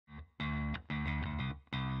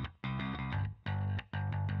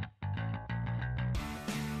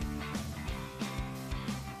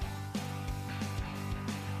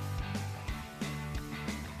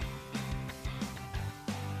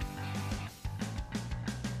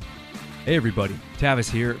Hey everybody,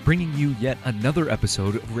 Tavis here, bringing you yet another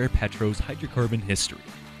episode of Rare Petro's Hydrocarbon History.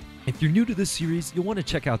 If you're new to this series, you'll want to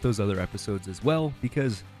check out those other episodes as well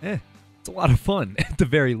because, it's a lot of fun at the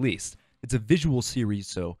very least. It's a visual series,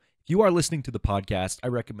 so if you are listening to the podcast, I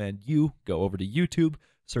recommend you go over to YouTube,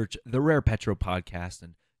 search the Rare Petro Podcast,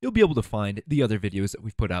 and you'll be able to find the other videos that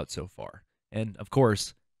we've put out so far. And of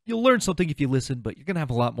course, you'll learn something if you listen, but you're going to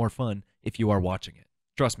have a lot more fun if you are watching it.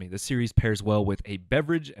 Trust me, this series pairs well with a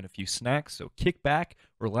beverage and a few snacks, so kick back,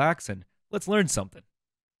 relax, and let's learn something.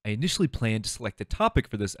 I initially planned to select the topic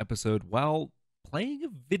for this episode while playing a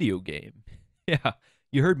video game. Yeah,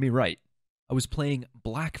 you heard me right. I was playing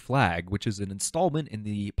Black Flag, which is an installment in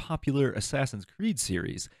the popular Assassin's Creed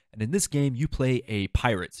series, and in this game you play a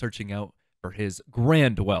pirate searching out for his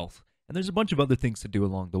grand wealth, and there's a bunch of other things to do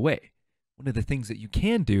along the way. One of the things that you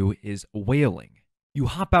can do is whaling. You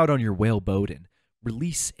hop out on your whale boat and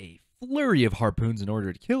release a flurry of harpoons in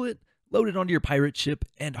order to kill it, load it onto your pirate ship,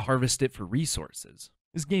 and harvest it for resources.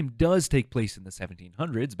 This game does take place in the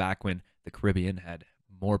 1700s, back when the Caribbean had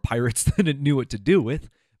more pirates than it knew what to do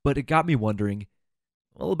with, but it got me wondering,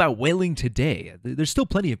 well, about whaling today. There's still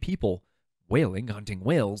plenty of people whaling, hunting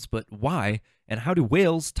whales, but why, and how do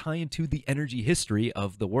whales tie into the energy history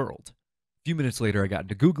of the world? A few minutes later, I got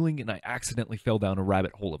into Googling, and I accidentally fell down a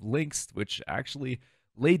rabbit hole of links, which actually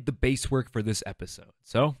laid the base work for this episode.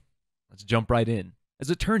 So, let's jump right in.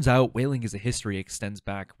 As it turns out, whaling as a history extends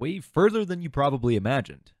back way further than you probably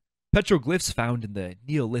imagined. Petroglyphs found in the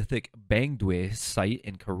Neolithic Bangdwe site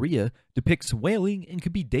in Korea depicts whaling and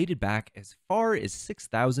could be dated back as far as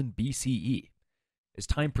 6000 BCE. As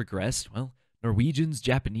time progressed, Norwegians,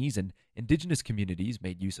 Japanese, and indigenous communities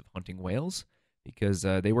made use of hunting whales because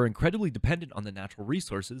they were incredibly dependent on the natural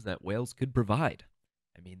resources that whales could provide.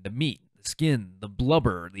 I mean, the meat, the skin, the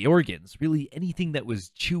blubber, the organs, really anything that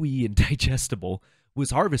was chewy and digestible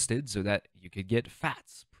was harvested so that you could get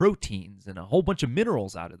fats, proteins, and a whole bunch of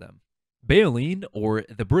minerals out of them. Baleen, or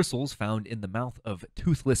the bristles found in the mouth of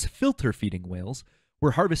toothless filter-feeding whales,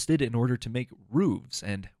 were harvested in order to make roofs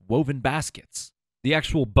and woven baskets. The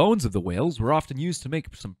actual bones of the whales were often used to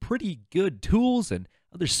make some pretty good tools and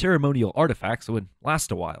other ceremonial artifacts that would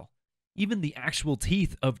last a while. Even the actual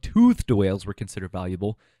teeth of toothed whales were considered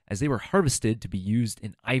valuable, as they were harvested to be used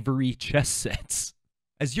in ivory chess sets.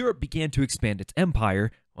 As Europe began to expand its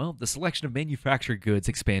empire, the selection of manufactured goods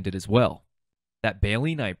expanded as well. That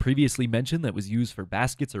baleen I previously mentioned that was used for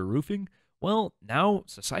baskets or roofing, now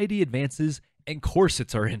society advances and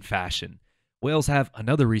corsets are in fashion. Whales have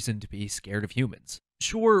another reason to be scared of humans.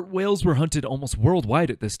 Sure, whales were hunted almost worldwide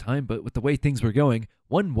at this time, but with the way things were going,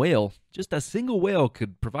 one whale, just a single whale,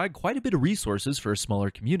 could provide quite a bit of resources for a smaller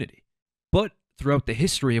community. But throughout the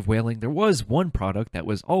history of whaling, there was one product that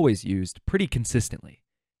was always used pretty consistently.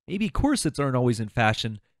 Maybe corsets aren't always in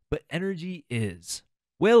fashion, but energy is.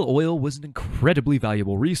 Whale oil was an incredibly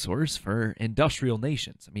valuable resource for industrial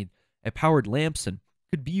nations. It powered lamps and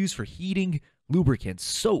could be used for heating, lubricants,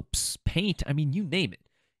 soaps, paint, you name it.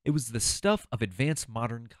 It was the stuff of advanced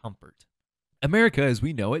modern comfort. America, as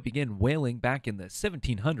we know it, began whaling back in the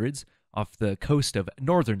 1700s off the coast of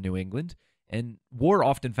northern New England, and war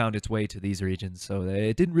often found its way to these regions, so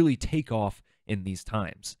it didn't really take off in these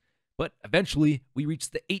times. But eventually, we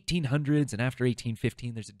reached the 1800s, and after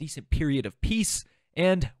 1815, there's a decent period of peace,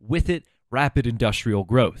 and with it, rapid industrial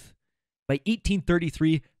growth. By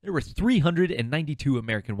 1833, there were 392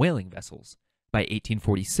 American whaling vessels. By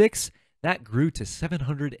 1846, that grew to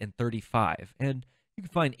 735, and you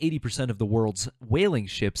can find 80% of the world's whaling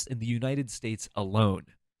ships in the United States alone.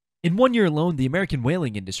 In 1 year alone, the American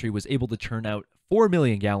whaling industry was able to churn out 4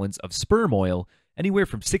 million gallons of sperm oil, anywhere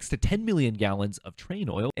from 6 to 10 million gallons of train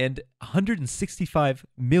oil, and 165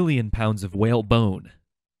 million pounds of whale bone.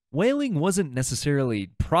 Whaling wasn't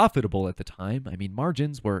necessarily profitable at the time.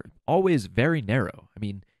 Margins were always very narrow.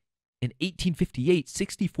 In 1858,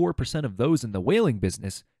 64% of those in the whaling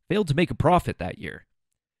business failed to make a profit that year.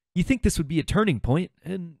 You think this would be a turning point,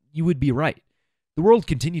 and you would be right. The world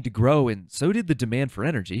continued to grow, and so did the demand for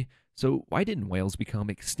energy, so why didn't whales become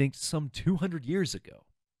extinct some 200 years ago?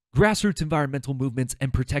 Grassroots environmental movements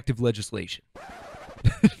and protective legislation.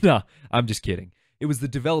 Nah, I'm just kidding. It was the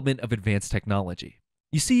development of advanced technology.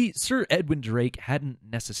 You see, Sir Edwin Drake hadn't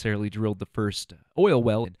necessarily drilled the first oil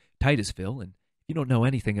well in Titusville, and if you don't know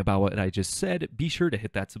anything about what I just said, be sure to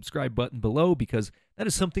hit that subscribe button below because that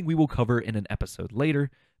is something we will cover in an episode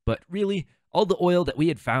later. But really, all the oil that we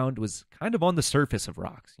had found was kind of on the surface of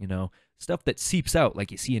rocks, stuff that seeps out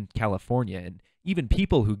like you see in California, and even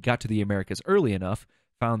people who got to the Americas early enough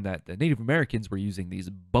found that the Native Americans were using these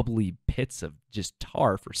bubbly pits of just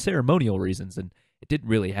tar for ceremonial reasons, and it didn't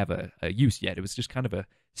really have a use yet. It was just kind of a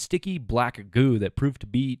sticky black goo that proved to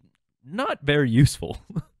be not very useful.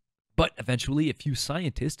 But eventually, a few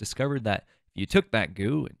scientists discovered that if you took that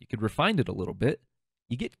goo and you could refine it a little bit,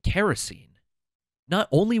 you get kerosene. Not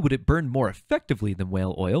only would it burn more effectively than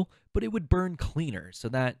whale oil, but it would burn cleaner so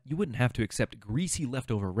that you wouldn't have to accept greasy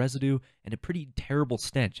leftover residue and a pretty terrible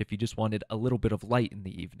stench if you just wanted a little bit of light in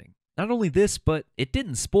the evening. Not only this, but it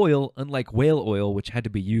didn't spoil, unlike whale oil, which had to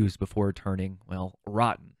be used before turning, well,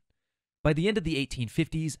 rotten. By the end of the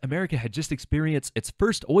 1850s, America had just experienced its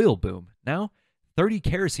first oil boom. Now, 30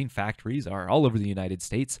 kerosene factories are all over the United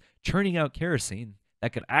States churning out kerosene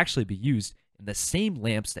that could actually be used in the same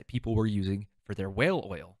lamps that people were using for their whale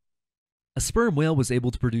oil. A sperm whale was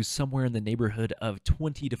able to produce somewhere in the neighborhood of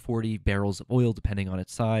 20 to 40 barrels of oil, depending on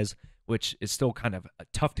its size, which is still kind of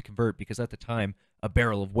tough to convert because at the time, a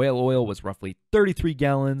barrel of whale oil was roughly 33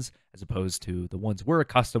 gallons as opposed to the ones we're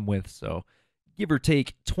accustomed with, so give or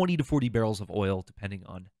take 20 to 40 barrels of oil, depending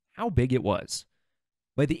on how big it was.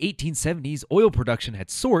 By the 1870s, oil production had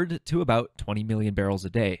soared to about 20 million barrels a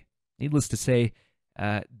day. Needless to say,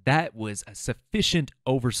 that was a sufficient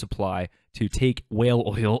oversupply to take whale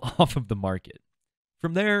oil off of the market.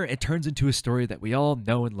 From there, it turns into a story that we all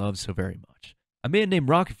know and love so very much. A man named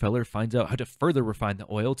Rockefeller finds out how to further refine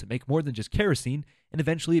the oil to make more than just kerosene, and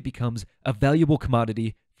eventually it becomes a valuable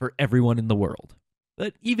commodity for everyone in the world.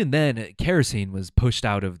 But even then, kerosene was pushed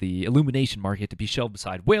out of the illumination market to be shelved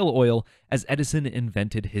beside whale oil as Edison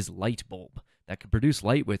invented his light bulb that could produce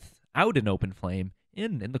light without an open flame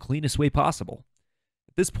in the cleanest way possible.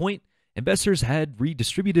 At this point, investors had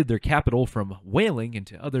redistributed their capital from whaling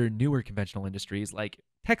into other newer conventional industries like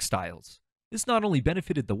textiles. This not only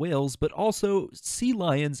benefited the whales, but also sea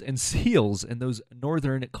lions and seals in those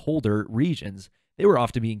northern, colder regions. They were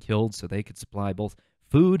often being killed so they could supply both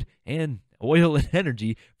food and oil and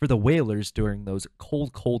energy for the whalers during those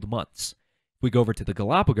cold, cold months. If we go over to the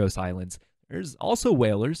Galapagos Islands, there's also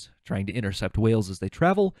whalers trying to intercept whales as they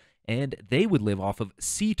travel, and they would live off of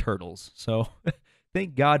sea turtles. So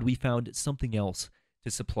thank God we found something else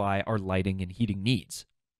to supply our lighting and heating needs.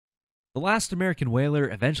 The last American whaler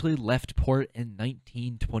eventually left port in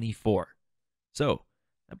 1924. So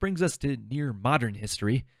that brings us to near modern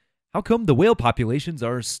history. How come the whale populations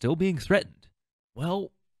are still being threatened?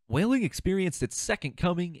 Well, whaling experienced its second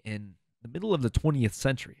coming in the middle of the 20th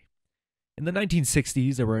century. In the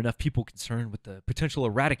 1960s, there were enough people concerned with the potential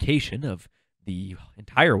eradication of the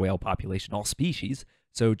entire whale population, all species,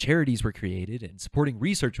 so charities were created and supporting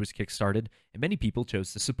research was kickstarted, and many people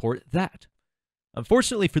chose to support that.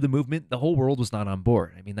 Unfortunately for the movement, the whole world was not on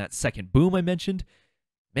board. I mean, that second boom I mentioned,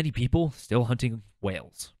 many people still hunting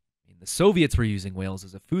whales. The Soviets were using whales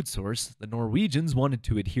as a food source. The Norwegians wanted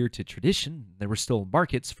to adhere to tradition. There were still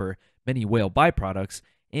markets for many whale byproducts.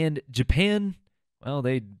 And Japan, well,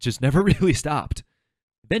 they just never really stopped.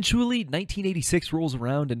 Eventually, 1986 rolls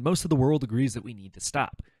around and most of the world agrees that we need to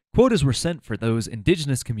stop. Quotas were sent for those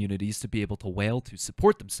indigenous communities to be able to whale to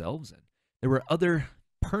support themselves. And there were other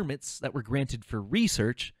permits that were granted for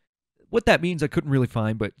research. What that means, I couldn't really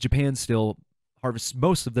find, but Japan still harvests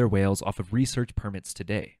most of their whales off of research permits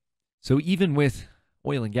today. So even with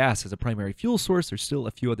oil and gas as a primary fuel source, there's still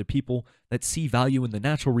a few other people that see value in the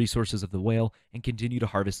natural resources of the whale and continue to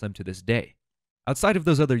harvest them to this day. Outside of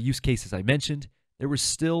those other use cases I mentioned, there was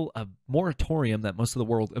still a moratorium that most of the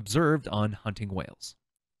world observed on hunting whales.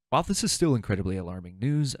 While this is still incredibly alarming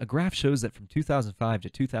news, a graph shows that from 2005 to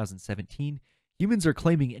 2017, humans are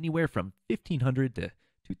claiming anywhere from 1,500 to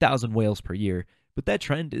 2,000 whales per year, but that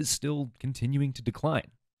trend is still continuing to decline.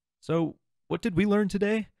 So, what did we learn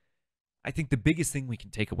today? I think the biggest thing we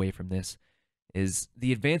can take away from this is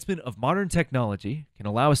the advancement of modern technology can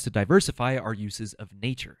allow us to diversify our uses of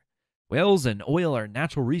nature. Whales and oil are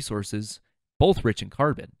natural resources, both rich in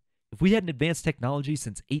carbon. If we hadn't advanced technology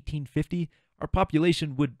since 1850, our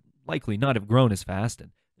population would likely not have grown as fast,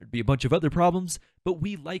 and there'd be a bunch of other problems, but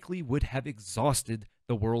we likely would have exhausted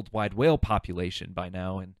the worldwide whale population by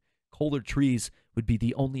now, and colder trees would be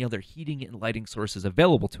the only other heating and lighting sources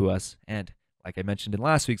available to us, and like I mentioned in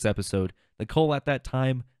last week's episode, the coal at that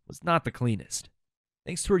time was not the cleanest.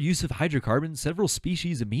 Thanks to our use of hydrocarbons, several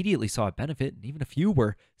species immediately saw a benefit, and even a few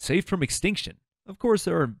were saved from extinction. Of course,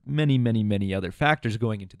 there are many, many, many other factors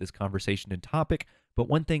going into this conversation and topic, but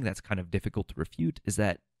one thing that's kind of difficult to refute is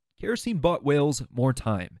that kerosene bought whales more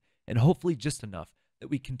time, and hopefully just enough that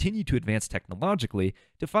we continue to advance technologically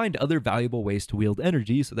to find other valuable ways to wield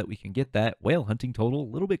energy so that we can get that whale hunting total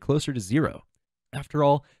a little bit closer to zero. After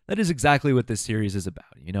all, that is exactly what this series is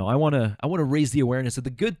about. You know, I want to raise the awareness of the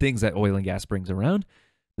good things that oil and gas brings around.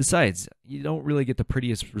 Besides, you don't really get the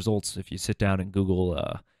prettiest results if you sit down and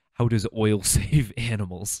Google how does oil save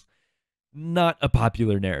animals? Not a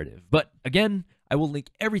popular narrative. But again, I will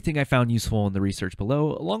link everything I found useful in the research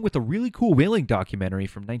below, along with a really cool whaling documentary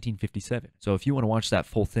from 1957. So if you want to watch that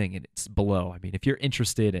full thing, it's below. I mean, if you're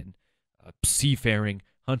interested in seafaring,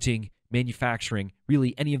 hunting, manufacturing,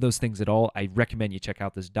 really any of those things at all, I recommend you check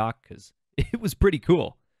out this doc because it was pretty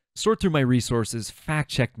cool. Sort through my resources,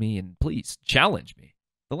 fact check me, and please challenge me.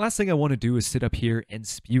 The last thing I want to do is sit up here and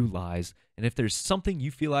spew lies, and if there's something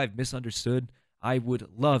you feel I've misunderstood, I would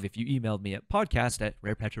love if you emailed me at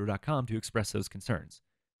podcast@rarepetro.com to express those concerns.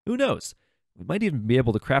 Who knows? We might even be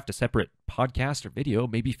able to craft a separate podcast or video,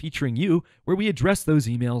 maybe featuring you, where we address those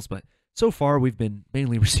emails, but so far we've been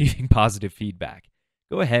mainly receiving positive feedback.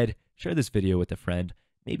 Go ahead, share this video with a friend.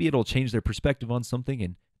 Maybe it'll change their perspective on something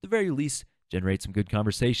and, at the very least, generate some good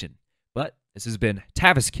conversation. But this has been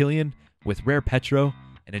Tavis Killian with Rare Petro,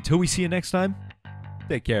 and until we see you next time,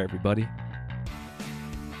 take care, everybody.